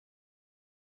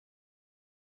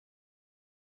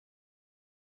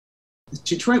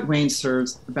Detroit Wayne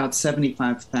serves about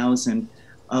 75,000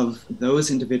 of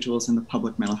those individuals in the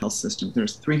public mental health system.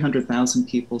 There's 300,000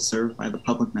 people served by the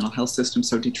public mental health system.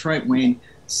 So Detroit Wayne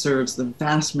serves the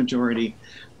vast majority.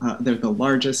 They're the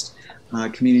largest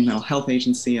community mental health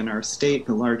agency in our state,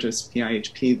 the largest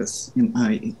PIHP, this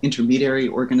intermediary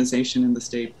organization in the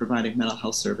state providing mental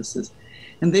health services.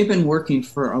 And they've been working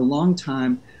for a long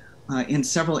time in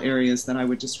several areas that I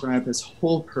would describe as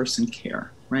whole person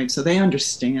care, right? So they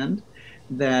understand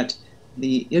that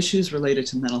the issues related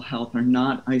to mental health are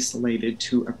not isolated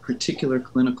to a particular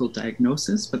clinical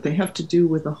diagnosis, but they have to do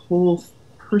with a whole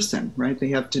person, right? They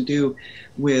have to do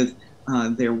with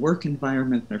their work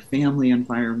environment, their family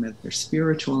environment, their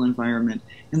spiritual environment,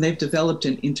 and they've developed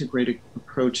an integrated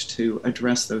approach to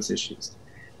address those issues.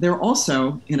 They're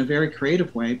also, in a very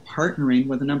creative way, partnering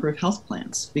with a number of health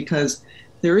plans, because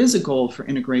there is a goal for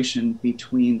integration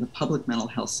between the public mental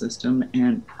health system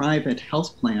and private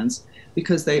health plans,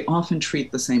 because they often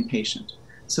treat the same patient.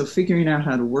 So figuring out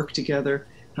how to work together,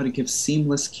 how to give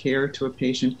seamless care to a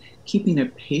patient, keeping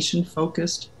it patient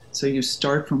focused. So you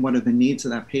start from what are the needs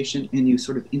of that patient and you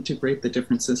sort of integrate the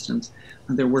different systems.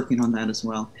 They're working on that as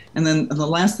well. And then the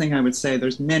last thing I would say,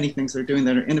 there's many things they're doing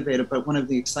that are innovative, but one of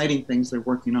the exciting things they're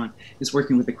working on is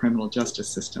working with the criminal justice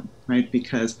system, right?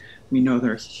 Because we know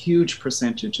there are a huge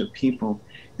percentage of people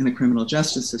in the criminal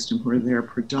justice system who are there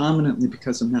predominantly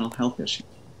because of mental health issues.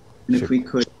 And if we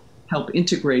could help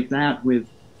integrate that with,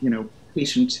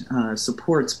 patient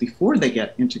supports before they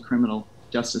get into criminal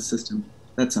justice system,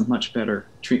 that's a much better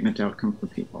treatment outcome for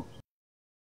people.